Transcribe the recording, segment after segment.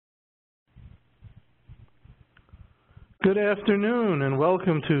Good afternoon and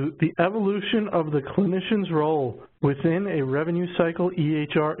welcome to the evolution of the clinician's role within a revenue cycle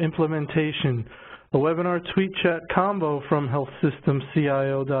EHR implementation, a webinar tweet chat combo from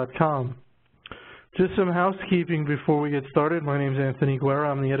healthsystemCIO.com. Just some housekeeping before we get started. My name is Anthony Guerra.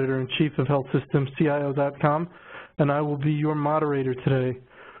 I'm the editor-in-chief of healthsystemCIO.com, and I will be your moderator today.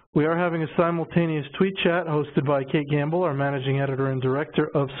 We are having a simultaneous tweet chat hosted by Kate Gamble, our managing editor and director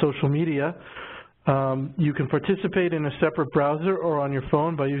of social media. You can participate in a separate browser or on your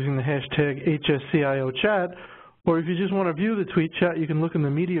phone by using the hashtag HSCIOchat, or if you just want to view the tweet chat, you can look in the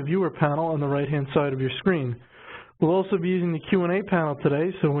media viewer panel on the right-hand side of your screen. We'll also be using the Q&A panel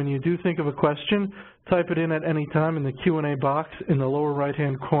today, so when you do think of a question, type it in at any time in the Q&A box in the lower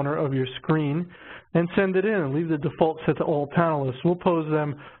right-hand corner of your screen and send it in and leave the default set to all panelists. We'll pose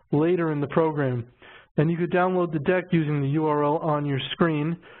them later in the program. And you could download the deck using the URL on your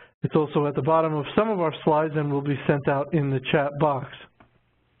screen. It's also at the bottom of some of our slides and will be sent out in the chat box.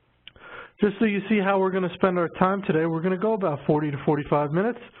 Just so you see how we're going to spend our time today, we're going to go about 40 to 45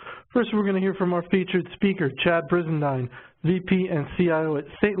 minutes. First, we're going to hear from our featured speaker, Chad Brisendine, VP and CIO at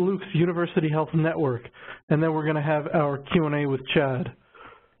St. Luke's University Health Network. And then we're going to have our Q&A with Chad.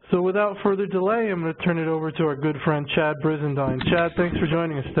 So without further delay, I'm going to turn it over to our good friend, Chad Brisendine. Chad, thanks for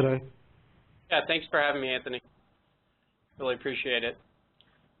joining us today. Yeah, thanks for having me, Anthony. Really appreciate it.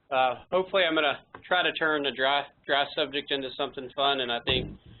 Hopefully I'm going to try to turn the dry subject into something fun, and I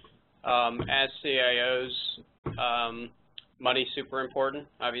think as CIOs, money's super important,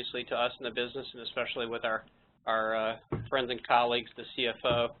 obviously, to us in the business, and especially with our friends and colleagues, the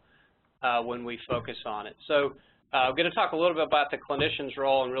CFO, when we focus on it. So I'm going to talk a little bit about the clinician's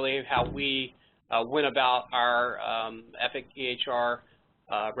role and really how we went about our Epic EHR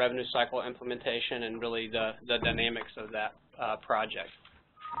revenue cycle implementation and really the dynamics of that project.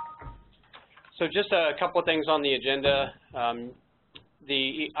 So just a couple of things on the agenda. I'm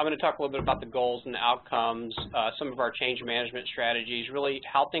going to talk a little bit about the goals and the outcomes, some of our change management strategies, really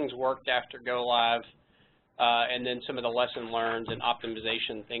how things worked after go live, and then some of the lesson learned and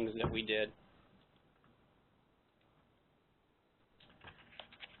optimization things that we did.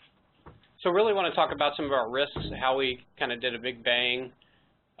 So really want to talk about some of our risks, how we kind of did a big bang,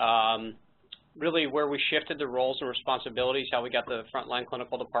 really where we shifted the roles and responsibilities, how we got the frontline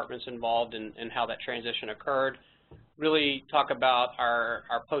clinical departments involved and how that transition occurred. Really talk about our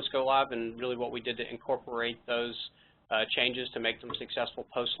post-go live and really what we did to incorporate those changes to make them successful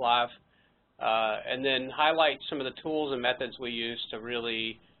post-live. And then highlight some of the tools and methods we use to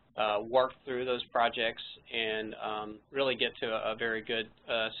really work through those projects and really get to a very good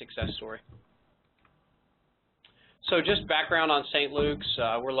success story. So just background on St. Luke's,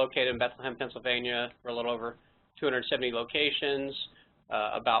 we're located in Bethlehem, Pennsylvania. We're a little over 270 locations,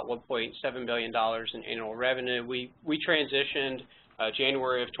 about $1.7 billion in annual revenue. We transitioned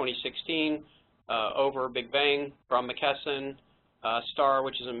January of 2016 over Big Bang from McKesson, Star,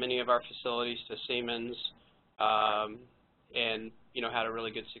 which is in many of our facilities, to Siemens, and had a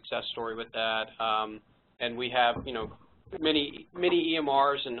really good success story with that. And we have many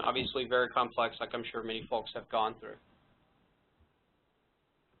EMRs and obviously very complex, like I'm sure many folks have gone through.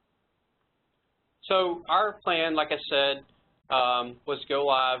 So our plan, like I said, was go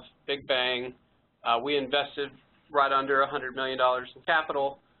live, big bang. We invested right under $100 million in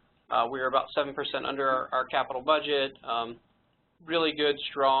capital. We were about 7% under our capital budget. Really good,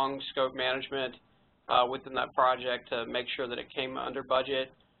 strong scope management within that project to make sure that it came under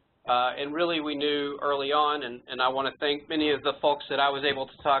budget. And really we knew early on, and I want to thank many of the folks that I was able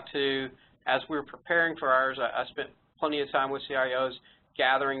to talk to as we were preparing for ours. I spent plenty of time with CIOs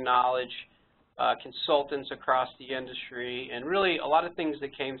gathering knowledge, consultants across the industry, and really a lot of things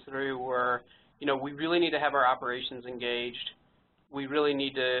that came through were, we really need to have our operations engaged. We really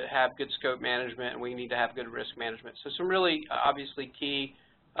need to have good scope management, and we need to have good risk management. So some really obviously key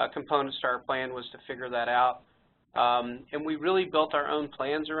components to our plan was to figure that out. And we really built our own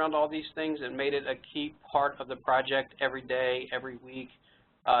plans around all these things and made it a key part of the project every day, every week,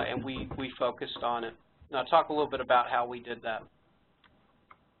 and we focused on it. And I'll talk a little bit about how we did that.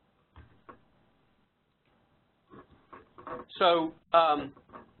 So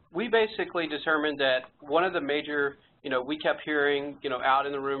we basically determined that one of the major, we kept hearing, out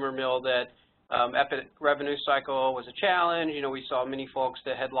in the rumor mill that Epic revenue cycle was a challenge. We saw many folks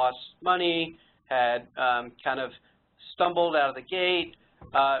that had lost money, had kind of stumbled out of the gate.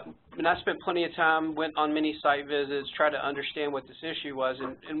 And I spent plenty of time, went on many site visits, tried to understand what this issue was.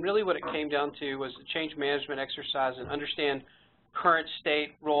 And really what it came down to was a change management exercise and understand current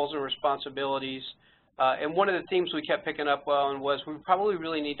state roles and responsibilities. And one of the themes we kept picking up on was we probably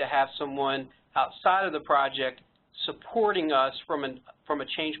really need to have someone outside of the project supporting us from a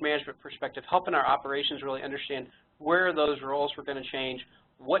change management perspective, helping our operations really understand where those roles were going to change,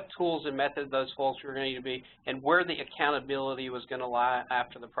 what tools and methods those folks were going to need to be, and where the accountability was going to lie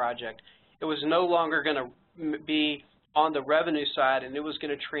after the project. It was no longer going to be on the revenue side, and it was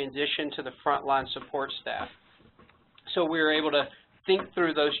going to transition to the frontline support staff. So we were able to think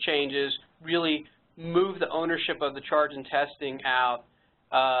through those changes, really move the ownership of the charge and testing out.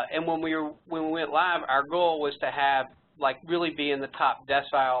 And when we went live, our goal was to have, really be in the top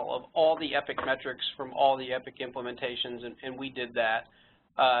decile of all the EPIC metrics from all the EPIC implementations, and we did that.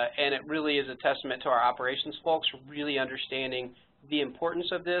 And it really is a testament to our operations folks really understanding the importance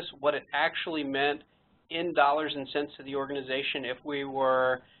of this, what it actually meant in dollars and cents to the organization if we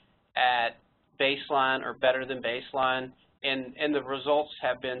were at baseline or better than baseline, and the results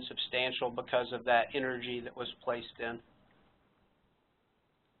have been substantial because of that energy that was placed in.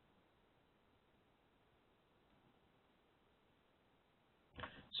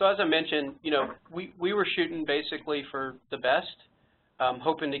 So as I mentioned, we were shooting basically for the best,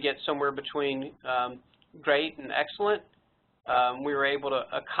 hoping to get somewhere between great and excellent. We were able to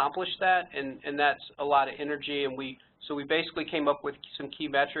accomplish that, and that's a lot of energy. And so we basically came up with some key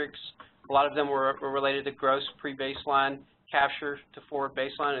metrics. A lot of them were related to gross pre-baseline capture to forward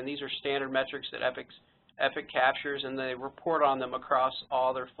baseline, and these are standard metrics that EPIC captures, and they report on them across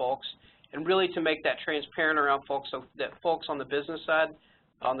all their folks. And really to make that transparent around folks, so that folks on the business side,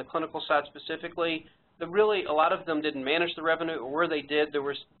 on the clinical side specifically, a lot of them didn't manage the revenue, or where they did, there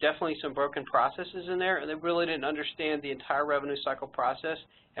was definitely some broken processes in there, and they really didn't understand the entire revenue cycle process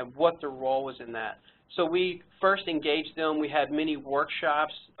and what their role was in that. So we first engaged them. We had many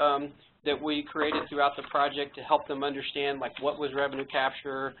workshops that we created throughout the project to help them understand what was revenue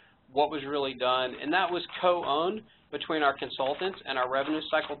capture, what was really done, and that was co-owned between our consultants and our revenue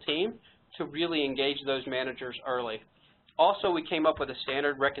cycle team to really engage those managers early. Also, we came up with a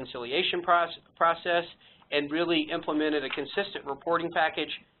standard reconciliation process and really implemented a consistent reporting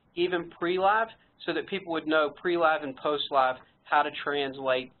package, even pre-live, so that people would know pre-live and post-live how to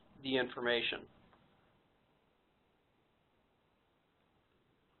translate the information.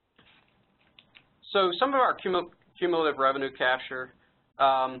 So some of our cumulative revenue capture,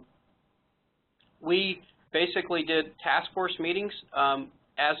 we basically did task force meetings.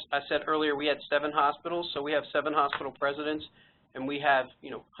 As I said earlier, we had 7 hospitals, so we have 7 hospital presidents, and we have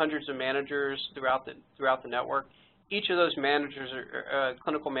hundreds of managers throughout the network. Each of those managers,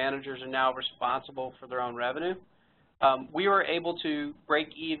 clinical managers, are now responsible for their own revenue. We were able to break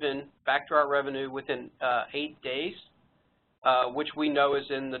even back to our revenue within 8 days, which we know is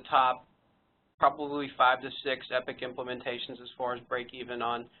in the top probably 5 to 6 EPIC implementations as far as break even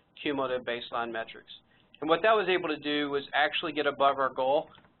on cumulative baseline metrics. And what that was able to do was actually get above our goal.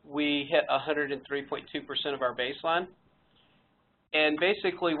 We hit 103.2% of our baseline. And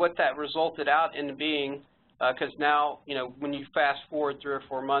basically what that resulted out in being, because now, when you fast forward 3 or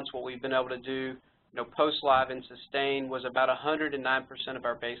 4 months, what we've been able to do, post-live and sustain was about 109% of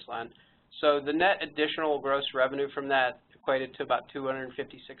our baseline. So the net additional gross revenue from that equated to about $256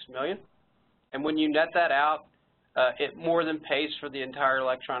 million. And when you net that out, it more than pays for the entire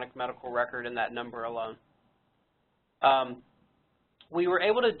electronic medical record in that number alone. We were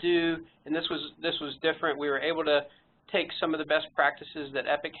able to do, and this was different, we were able to take some of the best practices that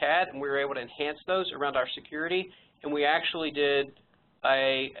EPIC had, and we were able to enhance those around our security, and we actually did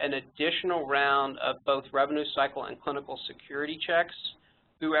an additional round of both revenue cycle and clinical security checks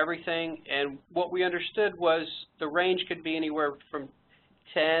through everything. And what we understood was the range could be anywhere from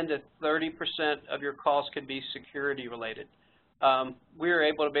 10 to 30% of your calls could be security related. We were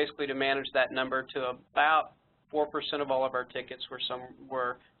able to basically manage that number to about 4% of all of our tickets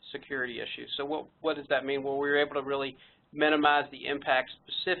were security issues. So what does that mean? Well, we were able to really minimize the impact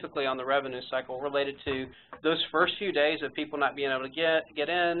specifically on the revenue cycle related to those first few days of people not being able to get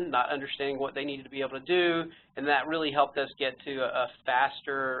in, not understanding what they needed to be able to do, and that really helped us get to a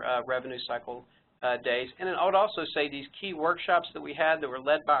faster revenue cycle days. And then I would also say these key workshops that we had that were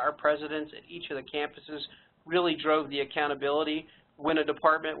led by our presidents at each of the campuses really drove the accountability. When a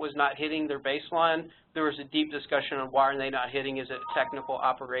department was not hitting their baseline, there was a deep discussion on why are they not hitting, is it technical,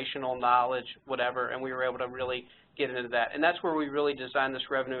 operational, knowledge, whatever, and we were able to really get into that. And that's where we really designed this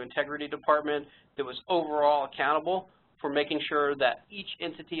revenue integrity department that was overall accountable for making sure that each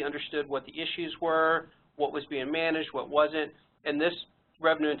entity understood what the issues were, what was being managed, what wasn't, and this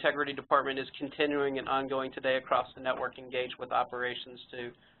revenue integrity department is continuing and ongoing today across the network, engaged with operations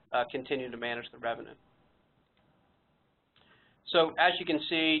to continue to manage the revenue. So as you can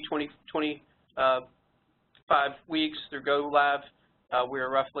see, 25 weeks through go live, we were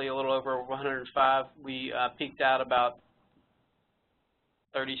roughly a little over 105. We peaked out about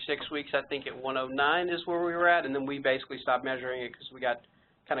 36 weeks, I think at 109 is where we were at, and then we basically stopped measuring it because we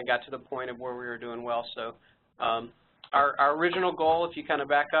kind of got to the point of where we were doing well. So our original goal, if you kind of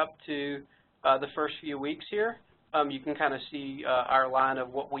back up to the first few weeks here, you can kind of see our line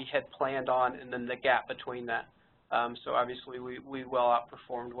of what we had planned on and then the gap between that. So obviously we well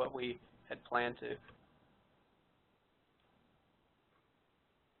outperformed what we had planned to.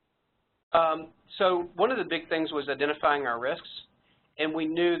 So one of the big things was identifying our risks, and we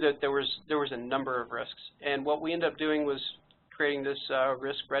knew that there was a number of risks. And what we ended up doing was creating this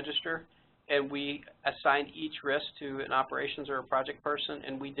risk register, and we assigned each risk to an operations or a project person,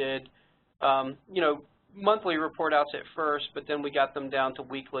 and we did, you know, monthly report outs at first, but then we got them down to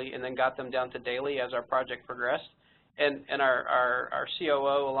weekly and then got them down to daily as our project progressed. And our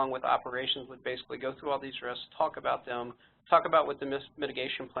COO, along with operations, would basically go through all these risks, talk about them, talk about what the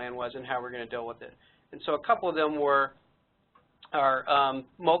mitigation plan was and how we're going to deal with it. And so a couple of them were our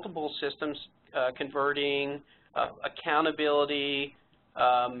multiple systems converting, accountability,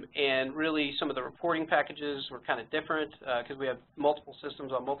 and really some of the reporting packages were kind of different because we have multiple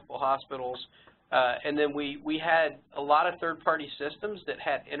systems on multiple hospitals. And then we had a lot of third-party systems that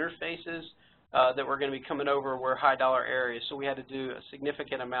had interfaces that were going to be coming over were high-dollar areas. So we had to do a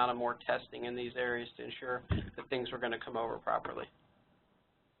significant amount of more testing in these areas to ensure that things were going to come over properly.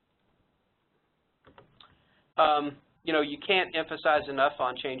 You know, you can't emphasize enough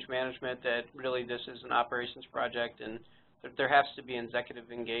on change management that really this is an operations project and that there has to be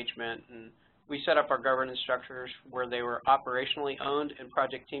executive engagement. And we set up our governance structures where they were operationally owned and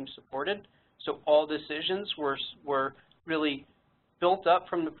project team supported. So all decisions were really built up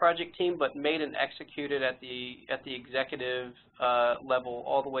from the project team, but made and executed at the executive level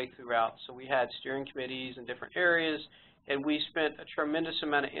all the way throughout. So we had steering committees in different areas, and we spent a tremendous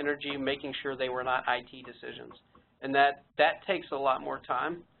amount of energy making sure they were not IT decisions. And that takes a lot more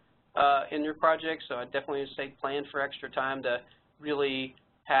time in your project, so I definitely say plan for extra time to really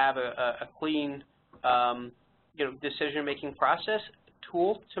have a clean you know, decision-making process,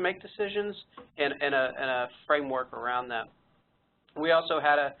 tool to make decisions, and a framework around that. We also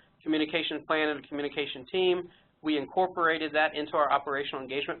had a communication plan and a communication team. We incorporated that into our operational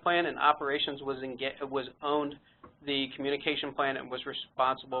engagement plan, and operations was owned the communication plan and was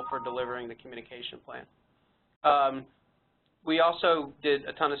responsible for delivering the communication plan. We also did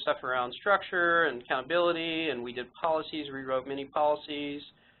a ton of stuff around structure and accountability, and we did policies, rewrote many policies.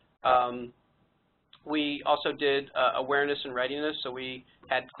 We also did awareness and readiness, so we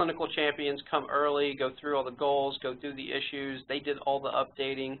had clinical champions come early, go through all the goals, go through the issues. They did all the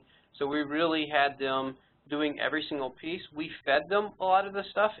updating, so we really had them doing every single piece. We fed them a lot of the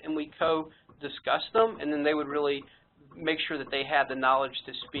stuff, and we co-discussed them, and then they would really make sure that they had the knowledge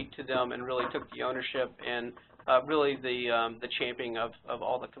to speak to them and really took the ownership and really the championing of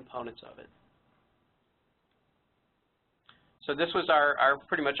all the components of it. So this was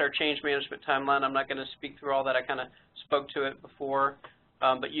pretty much our change management timeline. I'm not going to speak through all that. I kind of spoke to it before.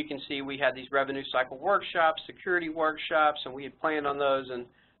 But you can see we had these revenue cycle workshops, security workshops, and we had planned on those. And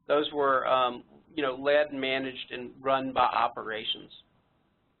those were you know, led and managed and run by operations.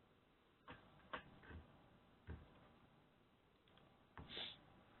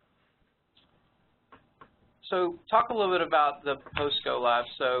 So talk a little bit about the post-go live.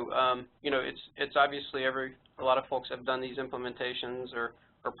 So you know, it's obviously a lot of folks have done these implementations or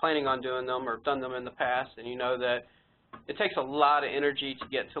are planning on doing them or done them in the past, and you know that it takes a lot of energy to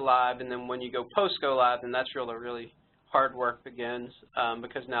get to live, and then when you go post-go live, then that's where the really hard work begins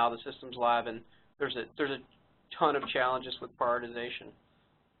because now the system's live and there's a ton of challenges with prioritization.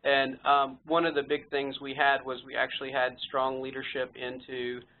 And one of the big things we had was we actually had strong leadership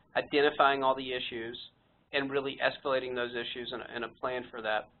into identifying all the issues and really escalating those issues and a plan for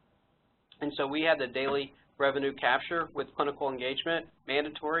that. And so we had the daily revenue capture with clinical engagement,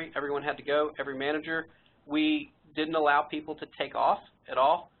 mandatory. Everyone had to go, every manager. We didn't allow people to take off at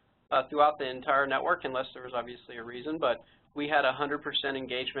all throughout the entire network unless there was obviously a reason, but we had 100%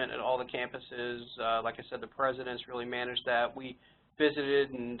 engagement at all the campuses. Like I said, the presidents really managed that. We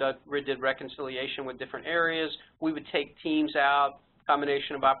visited and did reconciliation with different areas. We would take teams out,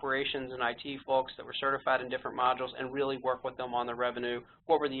 combination of operations and IT folks that were certified in different modules, and really work with them on the revenue.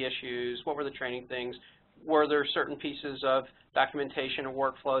 What were the issues? What were the training things? Were there certain pieces of documentation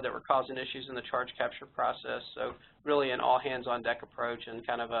or workflow that were causing issues in the charge capture process? So really an all-hands-on-deck approach and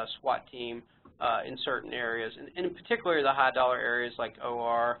kind of a SWAT team in certain areas, and in particular the high-dollar areas like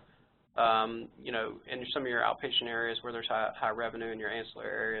OR, you know, and some of your outpatient areas where there's high revenue in your ancillary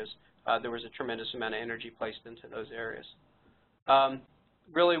areas. There was a tremendous amount of energy placed into those areas.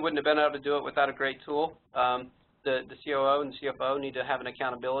 Really wouldn't have been able to do it without a great tool. The COO and the CFO need to have an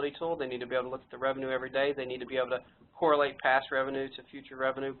accountability tool. They need to be able to look at the revenue every day. They need to be able to correlate past revenue to future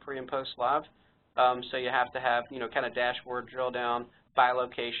revenue pre and post live. So you have to have, kind of dashboard drill down by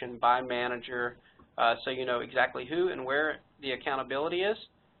location, by manager, so you know exactly who and where the accountability is.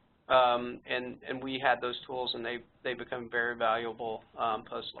 And we had those tools, and they become very valuable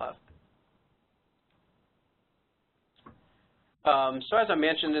post live. So as I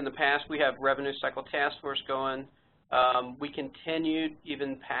mentioned in the past, we have revenue cycle task force going. We continued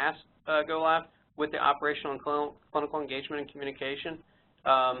even past go live with the operational and clinical engagement and communication.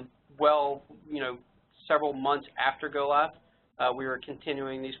 Well, several months after go live, we were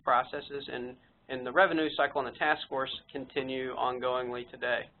continuing these processes, and the revenue cycle and the task force continue ongoingly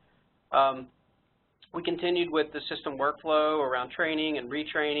today. We continued with the system workflow around training and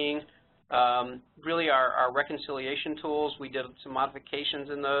retraining. Really our reconciliation tools, we did some modifications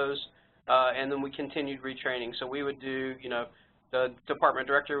in those, and then we continued retraining. So we would do, the department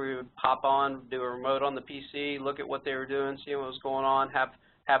director, we would pop on, do a remote on the PC, look at what they were doing, see what was going on,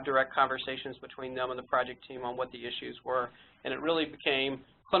 have direct conversations between them and the project team on what the issues were. And it really became,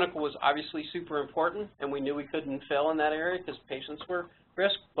 clinical was obviously super important, and we knew we couldn't fail in that area because patients were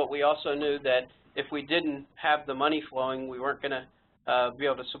risk, but we also knew that if we didn't have the money flowing, we weren't going to be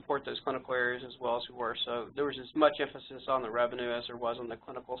able to support those clinical areas as well as we were. So there was as much emphasis on the revenue as there was on the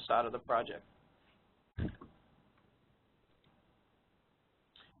clinical side of the project.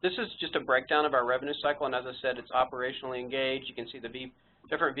 This is just a breakdown of our revenue cycle, and as I said, it's operationally engaged. You can see the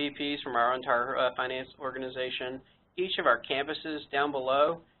different VPs from our entire finance organization, each of our campuses down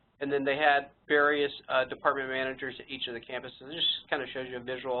below, and then they had various department managers at each of the campuses. It just kind of shows you a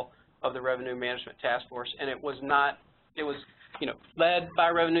visual of the revenue management task force, and it was led by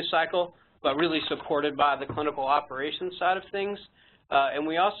revenue cycle, but really supported by the clinical operations side of things. And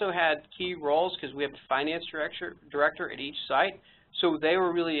we also had key roles because we have a finance director at each site, so they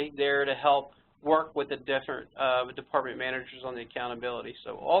were really there to help work with the different department managers on the accountability.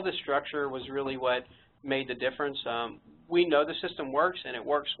 So all this structure was really what made the difference. We know the system works, and it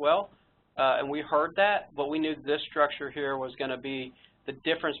works well, and we heard that, but we knew this structure here was going to be the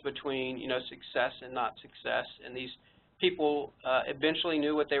difference between, success and not success. And these people eventually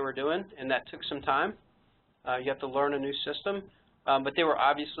knew what they were doing, and that took some time. You have to learn a new system, but they were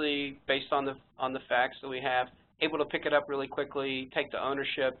obviously, based on the facts that we have, able to pick it up really quickly, take the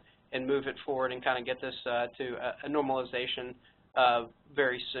ownership, and move it forward and kind of get this to a normalization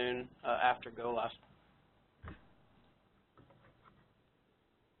very soon after go live.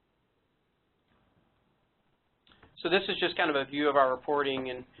 So this is just kind of a view of our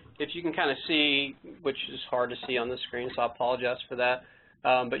reporting, and if you can kind of see, which is hard to see on the screen, so I apologize for that,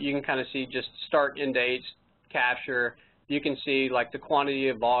 but you can kind of see just start, end dates, capture. You can see like the quantity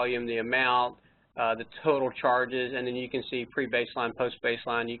of volume, the amount, the total charges, and then you can see pre-baseline,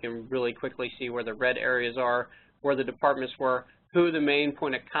 post-baseline. You can really quickly see where the red areas are, where the departments were, who the main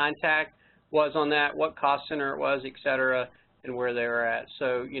point of contact was on that, what cost center it was, et cetera, and where they were at.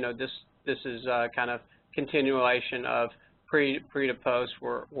 So, this is kind of continuation of pre to post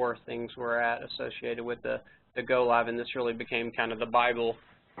where things were at associated with the go live, and this really became kind of the Bible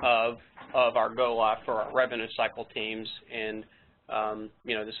of our go live for our revenue cycle teams. And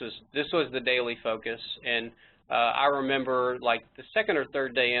this was the daily focus. And I remember like the second or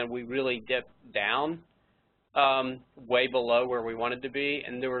third day in, we really dipped down way below where we wanted to be,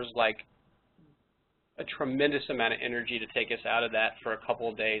 and there was like a tremendous amount of energy to take us out of that for a couple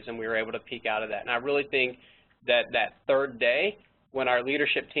of days, and we were able to peak out of that. And I really think that third day, when our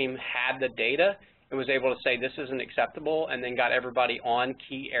leadership team had the data and was able to say this isn't acceptable, and then got everybody on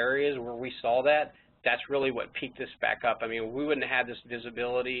key areas where we saw that, that's really what peaked us back up. I mean, we wouldn't have had this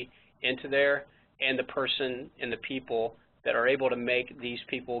visibility into there, and the person and the people that are able to make these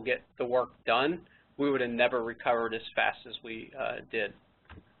people get the work done, we would have never recovered as fast as we did.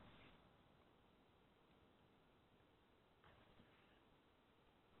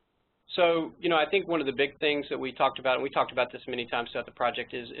 So, I think one of the big things that we talked about, and we talked about this many times throughout the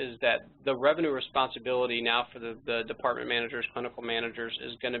project, is that the revenue responsibility now for the department managers, clinical managers,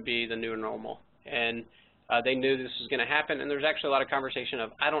 is going to be the new normal. And they knew this was going to happen, and there's actually a lot of conversation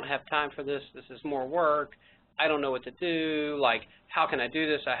of, I don't have time for this, this is more work, I don't know what to do, like, how can I do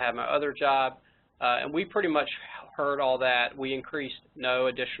this, I have my other job. And we pretty much heard all that. We increased no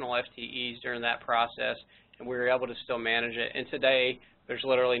additional FTEs during that process, and we were able to still manage it. And today, there's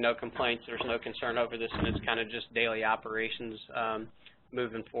literally no complaints, there's no concern over this, and it's kind of just daily operations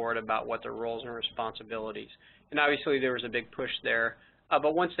moving forward about what their roles and responsibilities. And obviously there was a big push there,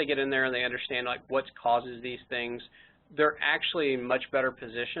 but once they get in there and they understand like what causes these things, they're actually in much better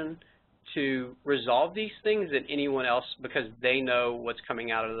position to resolve these things than anyone else because they know what's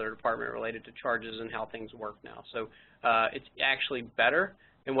coming out of their department related to charges and how things work now. So it's actually better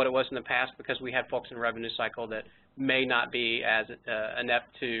than what it was in the past because we had folks in revenue cycle that may not be as inept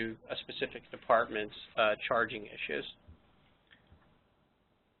to a specific department's charging issues.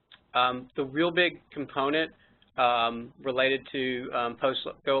 The real big component related to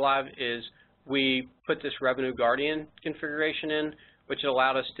post-go-live is we put this Revenue Guardian configuration in, which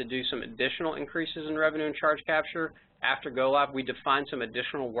allowed us to do some additional increases in revenue and charge capture. After go-live, we defined some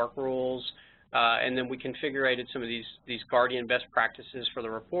additional work rules, and then we configured some of these Guardian best practices for the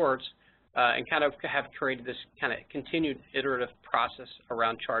reports, and kind of have created this kind of continued iterative process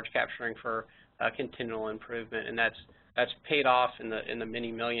around charge capturing for continual improvement, and that's paid off in the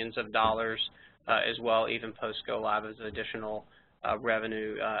many millions of dollars as well, even post-go-live, as additional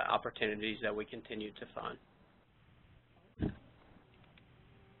revenue opportunities that we continue to fund.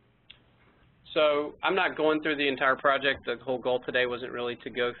 So I'm not going through the entire project. The whole goal today wasn't really to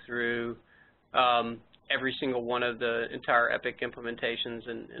go through every single one of the entire Epic implementations,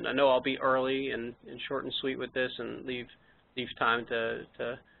 and I know I'll be early and short and sweet with this and leave time to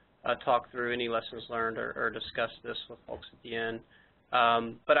talk through any lessons learned or discuss this with folks at the end.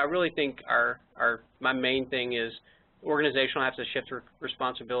 But I really think my main thing is organizational has to shift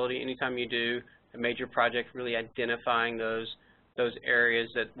responsibility. Anytime you do a major project, really identifying those areas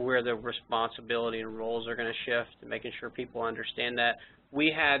where the responsibility and roles are going to shift and making sure people understand that.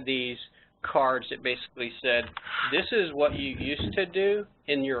 We had these cards that basically said, this is what you used to do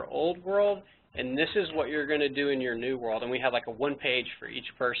in your old world, and this is what you're going to do in your new world. And we had like a one-page for each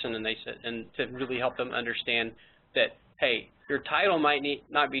person, and they said, and to really help them understand that, hey, your title might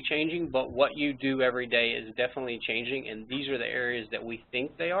not be changing, but what you do every day is definitely changing, and these are the areas that we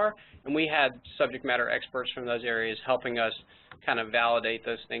think they are. And we had subject matter experts from those areas helping us kind of validate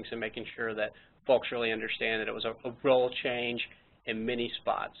those things and making sure that folks really understand that it was a role change in many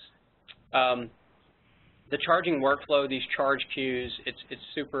spots. The charging workflow, these charge queues, it's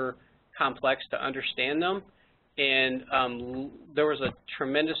super complex to understand them, and there was a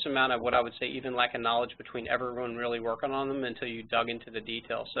tremendous amount of what I would say even lack of knowledge between everyone really working on them until you dug into the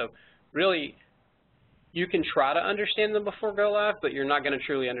details. So really, you can try to understand them before go live, but you're not going to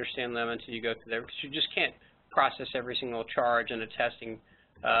truly understand them until you go through there, because you just can't process every single charge in a testing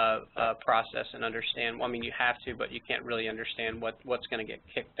process and understand. Well, I mean, you have to, but you can't really understand what's going to get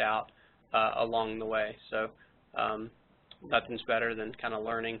kicked out along the way. So nothing's better than kind of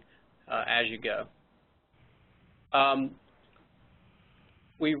learning as you go.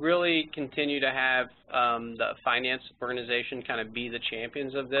 We really continue to have the finance organization kind of be the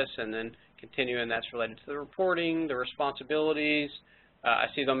champions of this, and then continue, and that's related to the reporting, the responsibilities. I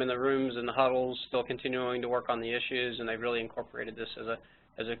see them in the rooms and the huddles still continuing to work on the issues, and they've really incorporated this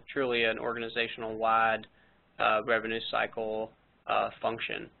as a truly an organizational-wide revenue cycle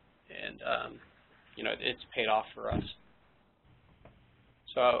function, and you know, it's paid off for us.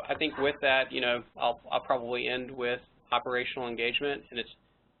 So I think with that, you know, I'll probably end with operational engagement, and it's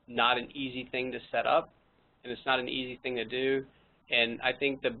not an easy thing to set up, and it's not an easy thing to do. And I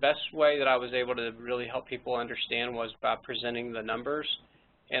think the best way that I was able to really help people understand was by presenting the numbers.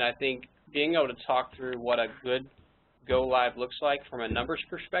 And I think being able to talk through what a good go-live looks like from a numbers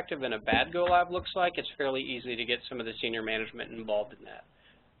perspective and a bad go-live looks like, it's fairly easy to get some of the senior management involved in that.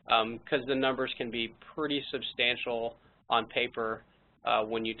 Because the numbers can be pretty substantial on paper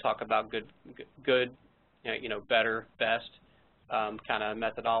when you talk about good, you know, better, best kind of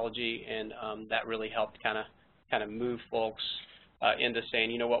methodology, and that really helped kind of move folks into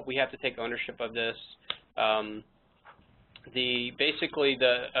saying, you know what, we have to take ownership of this. Basically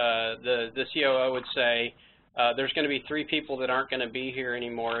the COO would say there's going to be 3 people that aren't going to be here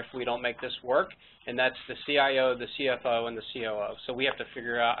anymore if we don't make this work, and that's the CIO, the CFO, and the COO. So we have to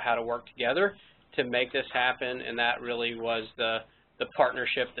figure out how to work together to make this happen, and that really was the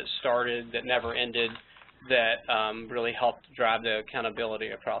partnership that started, that never ended, that really helped drive the accountability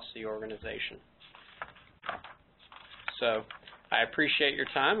across the organization. So I appreciate your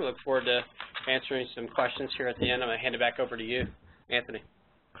time. I look forward to answering some questions here at the end. I'm going to hand it back over to you, Anthony.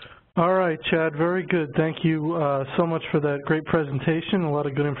 All right, Chad, very good. Thank you so much for that great presentation, a lot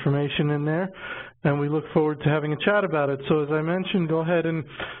of good information in there, and we look forward to having a chat about it. So as I mentioned, go ahead and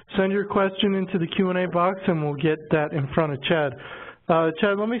send your question into the Q&A box, and we'll get that in front of Chad.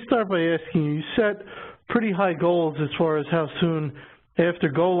 Chad, let me start by asking you, you set pretty high goals as far as how soon after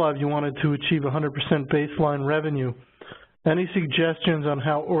go-live you wanted to achieve 100% baseline revenue. Any suggestions on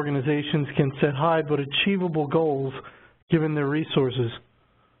how organizations can set high but achievable goals given their resources?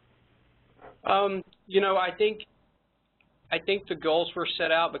 You know, I think I think the goals were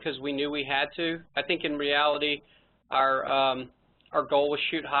set out because we knew we had to. I think in reality, our goal was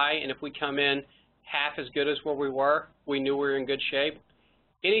shoot high, and if we come in half as good as where we were, we knew we were in good shape.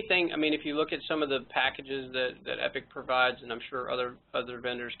 Anything, I mean, if you look at some of the packages that Epic provides, and I'm sure other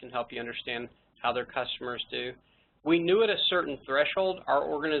vendors can help you understand how their customers do, we knew at a certain threshold our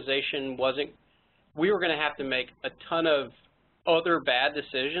organization wasn't, we were going to have to make a ton of other bad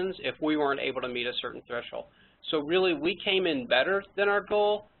decisions if we weren't able to meet a certain threshold. So really, we came in better than our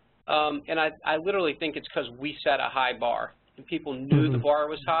goal, and I literally think it's because we set a high bar, and people knew the bar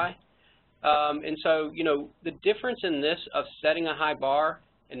was high. And so, you know, the difference in this of setting a high bar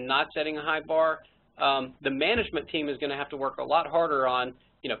and not setting a high bar, the management team is going to have to work a lot harder on,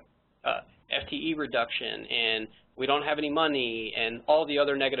 you know, FTE reduction, and we don't have any money, and all the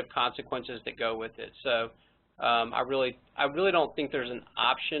other negative consequences that go with it. So I really don't think there's an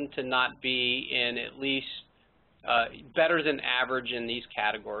option to not be in at least better than average in these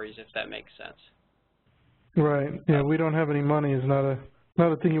categories, if that makes sense. Right. Yeah, we don't have any money is not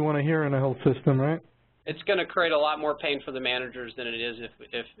a thing you want to hear in a health system, right? It's going to create a lot more pain for the managers than it is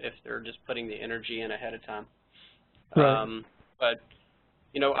if they're just putting the energy in ahead of time. Right. But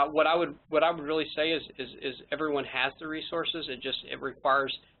you know, what I would really say is everyone has the resources. It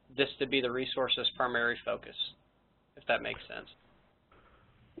requires this to be the resource's primary focus, if that makes sense.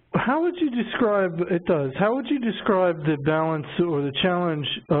 How would you describe, it does, how would you describe the balance or the challenge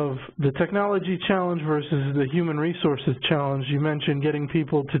of the technology challenge versus the human resources challenge? You mentioned getting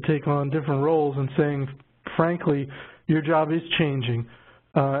people to take on different roles and saying, frankly, your job is changing,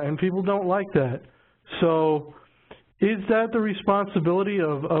 and people don't like that. So is that the responsibility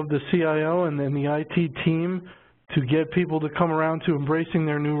of the CIO and then the IT team to get people to come around to embracing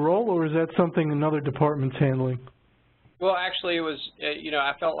their new role, or is that something another department's handling? Well, actually, it was, you know,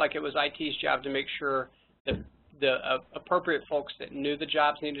 I felt like it was IT's job to make sure that the appropriate folks that knew the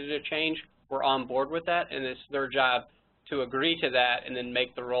jobs needed to change were on board with that, and it's their job to agree to that and then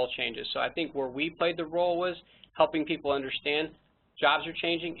make the role changes. So I think where we played the role was helping people understand jobs are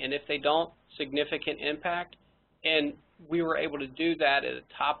changing, and if they don't, significant impact. And we were able to do that at a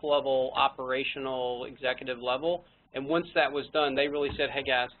top-level, operational, executive level. And once that was done, they really said, hey,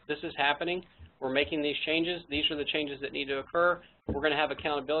 guys, this is happening. We're making these changes. These are the changes that need to occur. We're going to have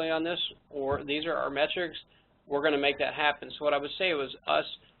accountability on this, or these are our metrics. We're going to make that happen. So what I would say was us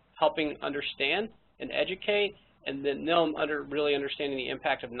helping understand and educate, and then them really understanding the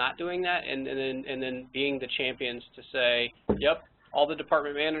impact of not doing that, and then being the champions to say, yep, all the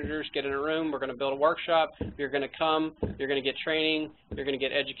department managers get in a room, we're going to build a workshop, you're going to come, you're going to get training, you're going to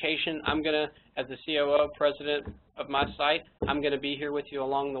get education. I'm going to, as the COO, president of my site, I'm going to be here with you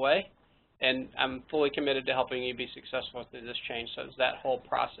along the way, and I'm fully committed to helping you be successful through this change. So it's that whole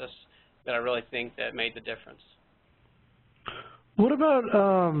process that I really think that made the difference. What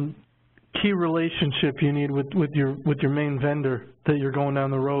about key relationship you need with your main vendor that you're going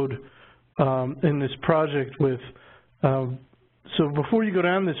down the road in this project with? So before you go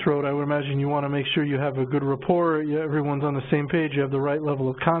down this road, I would imagine you want to make sure you have a good rapport, everyone's on the same page, you have the right level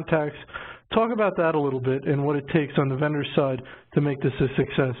of contacts. Talk about that a little bit and what it takes on the vendor side to make this a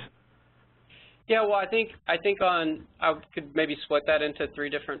success. Yeah, well, I think I could maybe split that into 3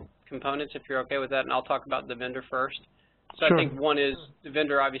 different components if you're okay with that, and I'll talk about the vendor first. So sure. I think one is the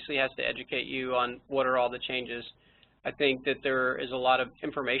vendor obviously has to educate you on what are all the changes. I think that there is a lot of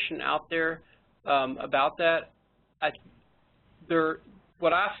information out there about that.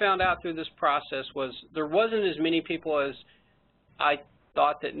 What I found out through this process was there wasn't as many people as I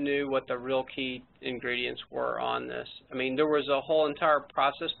thought that knew what the real key ingredients were on this. I mean, there was a whole entire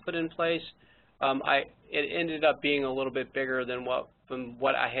process put in place. It ended up being a little bit bigger than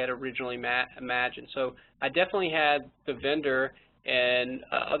what I had originally imagined. So I definitely had the vendor and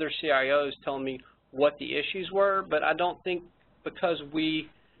other CIOs telling me what the issues were, but I don't think because we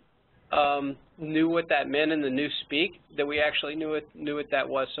knew what that meant in the new speak that we actually knew what that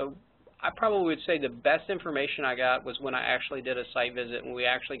was. So I probably would say the best information I got was when I actually did a site visit and we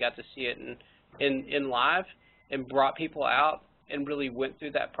actually got to see it in live and brought people out and really went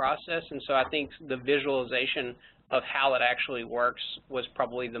through that process. And so I think the visualization of how it actually works was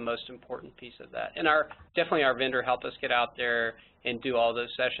probably the most important piece of that. And definitely our vendor helped us get out there and do all those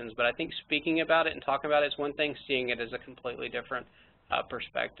sessions. But I think speaking about it and talking about it is one thing, seeing it is a completely different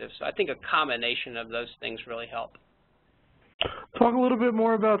perspective. So I think a combination of those things really help. Talk a little bit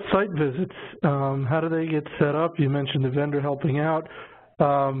more about site visits. How do they get set up? You mentioned the vendor helping out.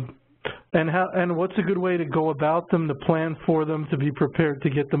 And what's a good way to go about them, to plan for them, to be prepared to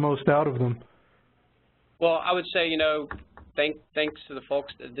get the most out of them? Well, I would say, you know, thanks to the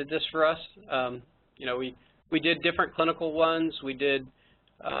folks that did this for us. You know, we We did different clinical ones. We did,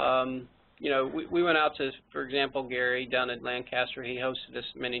 you know, we went out to, for example, Gary down at Lancaster. He hosted us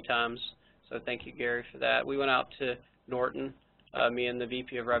many times, so thank you, Gary, for that. We went out to Norton. Me and the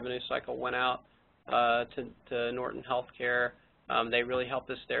VP of Revenue Cycle went out to Norton Healthcare. They really helped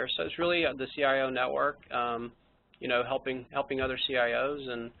us there. So it's really the CIO network, you know, helping other CIOs,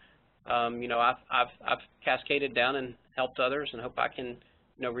 and you know, I've cascaded down and helped others, and hope I can,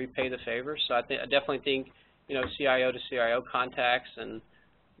 you know, repay the favor. So I definitely think, you know, CIO to CIO contacts, and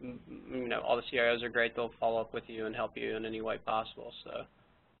you know, all the CIOs are great. They'll follow up with you and help you in any way possible. So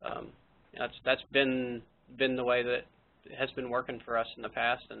that's been the way that it has been working for us in the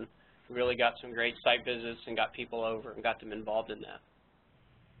past, and we really got some great site visits and got people over and got them involved in that.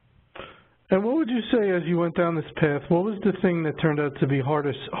 And what would you say as you went down this path, what was the thing that turned out to be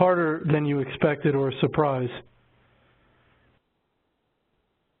harder than you expected, or a surprise?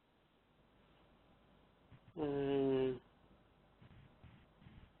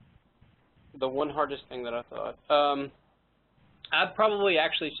 The one hardest thing that I thought, I'd probably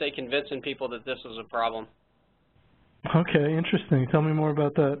actually say convincing people that this was a problem. Okay, interesting. Tell me more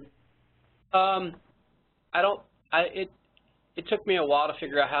about that. It took me a while to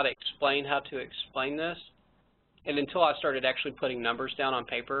figure out how to explain this, and until I started actually putting numbers down on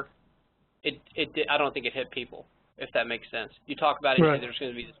paper, I don't think it hit people, if that makes sense. You talk about it, right. There's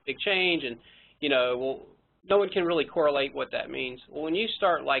going to be this big change, and you know, well, no one can really correlate what that means. Well, when you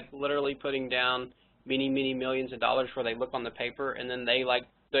start like literally putting down many millions of dollars where they look on the paper, and then they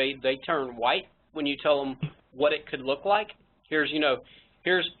turn white when you tell them what it could look like. Here's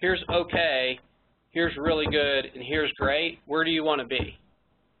okay, here's really good, and here's great. Where do you want to be?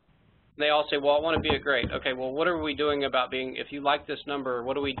 And they all say, well, I want to be a great. Okay, well, what are we doing about being, if you like this number,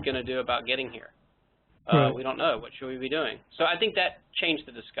 what are we going to do about getting here? Right. We don't know. What should we be doing? So I think that changed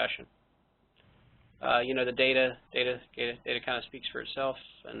the discussion. You know, the data kind of speaks for itself,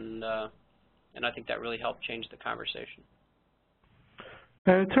 and I think that really helped change the conversation.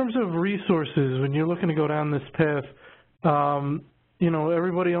 And in terms of resources, when you're looking to go down this path, you know,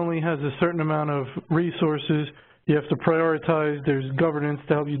 everybody only has a certain amount of resources. You have to prioritize. There's governance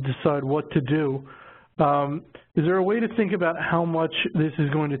to help you decide what to do. Is there a way to think about how much this is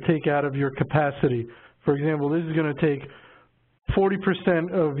going to take out of your capacity? For example, this is going to take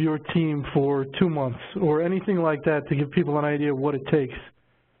 40% of your team for 2 months, or anything like that, to give people an idea of what it takes?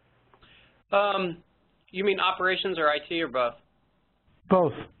 You mean operations or IT, or both?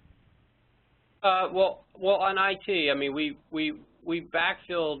 Both. Well, on IT, I mean, we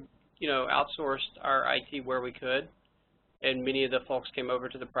backfilled, you know, outsourced our IT where we could, and many of the folks came over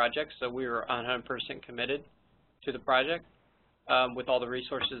to the project, so we were 100% committed to the project with all the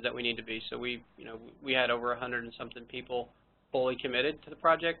resources that we need to be. So we had over 100 and something people fully committed to the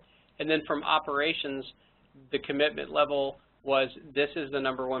project. And then from operations, the commitment level was, this is the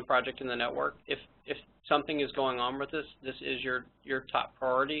 #1 project in the network. If something is going on with this, this is your top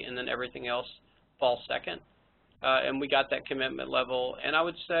priority, and then everything else falls second. And we got that commitment level. And I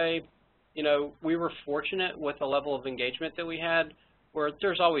would say, you know, we were fortunate with the level of engagement that we had, where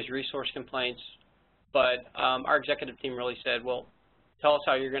there's always resource complaints, but our executive team really said, well, tell us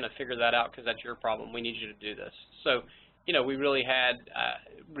how you're going to figure that out, because that's your problem. We need you to do this. So, you know, we really had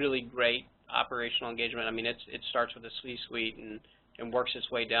really great operational engagement. I mean, it starts with the C-suite and works its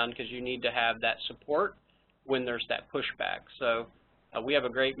way down, because you need to have that support when there's that pushback. So we have a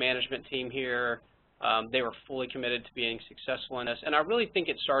great management team here. They were fully committed to being successful in this. And I really think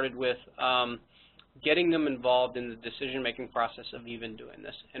it started with getting them involved in the decision-making process of even doing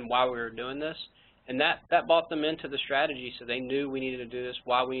this and why we were doing this. And that brought them into the strategy, so they knew we needed to do this,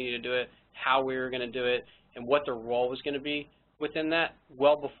 why we needed to do it, how we were going to do it, and what their role was going to be within that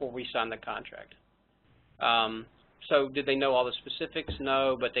well before we signed the contract. So did they know all the specifics?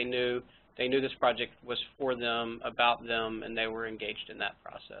 No, but they knew this project was for them, about them, and they were engaged in that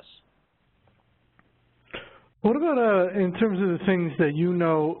process. What about in terms of the things that you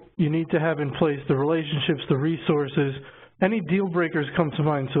know you need to have in place, the relationships, the resources, any deal breakers come to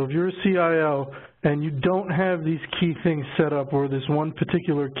mind? So if you're a CIO and you don't have these key things set up, or this one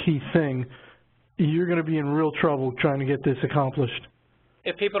particular key thing, you're going to be in real trouble trying to get this accomplished.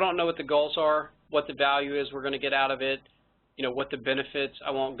 If people don't know what the goals are, what the value is we're going to get out of it, you know, what the benefits,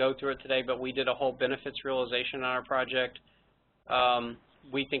 I won't go through it today, but we did a whole benefits realization on our project.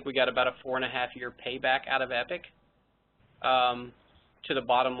 We think we got about a 4.5-year payback out of Epic. To the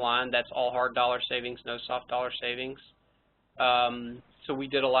bottom line, that's all hard dollar savings, no soft dollar savings. So we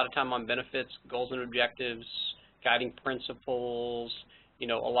did a lot of time on benefits, goals and objectives, guiding principles,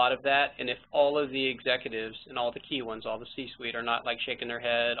 a lot of that. And if all of the executives and all the key ones, all the C-suite are not like shaking their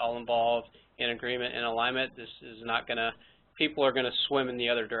head, all involved, in agreement and alignment, this is not going to, people are going to swim in the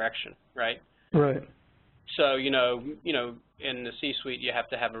other direction, right? Right. So, in the C-suite, you have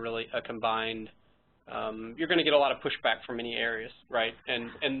to have a combined, you're going to get a lot of pushback from many areas, right? And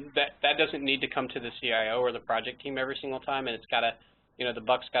that doesn't need to come to the CIO or the project team every single time, and it's got to, the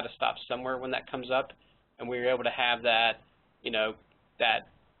buck's got to stop somewhere when that comes up, and we were able to have that,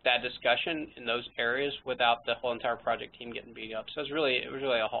 that discussion in those areas without the whole entire project team getting beat up. So it was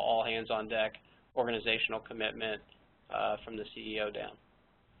really a all hands on deck organizational commitment from the CEO down.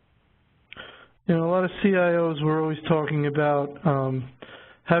 A lot of CIOs were always talking about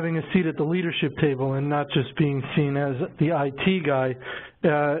having a seat at the leadership table and not just being seen as the IT guy.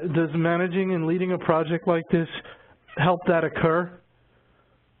 Does managing and leading a project like this help that occur?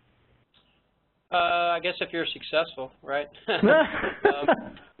 I guess if you're successful, right?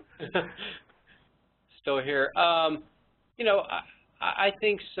 Still here. I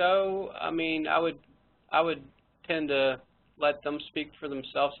think so. I mean, I would tend to let them speak for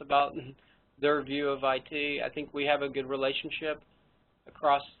themselves about their view of IT. I think we have a good relationship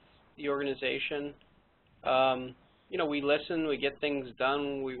across the organization. We listen, we get things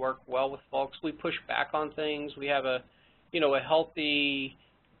done, we work well with folks, we push back on things. We have a healthy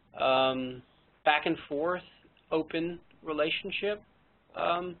back and forth, open relationship,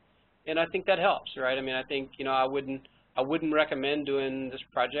 and I think that helps, right? I mean, I think I wouldn't recommend doing this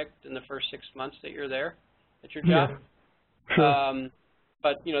project in the first 6 months that you're there at your job. Yeah. Sure.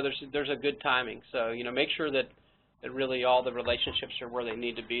 But there's a good timing. So make sure that really all the relationships are where they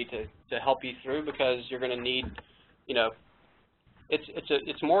need to be to help you through, because you're going to need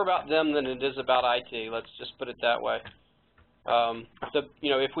it's more about them than it is about IT. Let's just put it that way.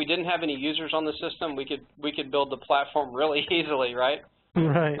 If we didn't have any users on the system, we could build the platform really easily, right?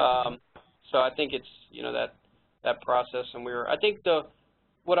 Right. So I think it's that process, and I think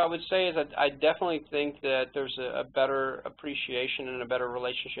what I would say is that I definitely think that there's a better appreciation and a better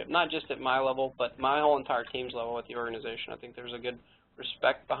relationship, not just at my level, but my whole entire team's level with the organization. I think there's a good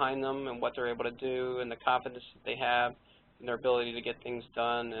respect behind them and what they're able to do and the confidence that they have in their ability to get things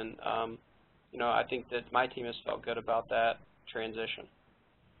done. And, I think that my team has felt good about that transition.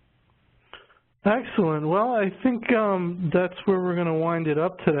 Excellent. Well, I think that's where we're going to wind it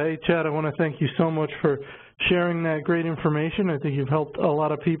up today. Chad, I want to thank you so much for sharing that great information. I think you've helped a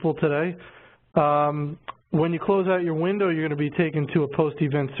lot of people today. When you close out your window, you're going to be taken to a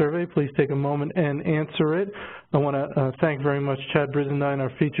post-event survey. Please take a moment and answer it. I want to thank very much Chad Brisendine,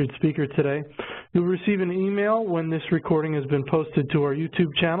 our featured speaker today. You'll receive an email when this recording has been posted to our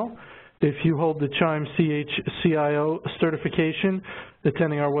YouTube channel. If you hold the CHIME CHCIO certification,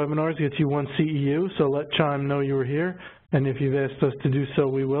 attending our webinars gets you 1 CEU, so let CHIME know you were here, and if you've asked us to do so,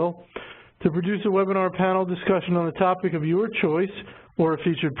 we will. To produce a webinar panel discussion on the topic of your choice or a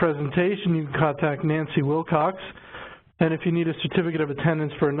featured presentation, you can contact Nancy Wilcox. And if you need a certificate of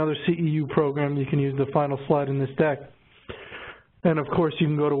attendance for another CEU program, you can use the final slide in this deck. And of course, you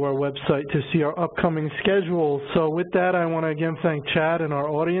can go to our website to see our upcoming schedule. So with that, I want to again thank Chad and our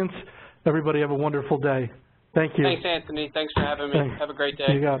audience. Everybody have a wonderful day. Thank you. Thanks, Anthony. Thanks for having me. Thanks. Have a great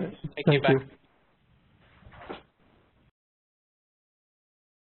day. You got it. Thank you.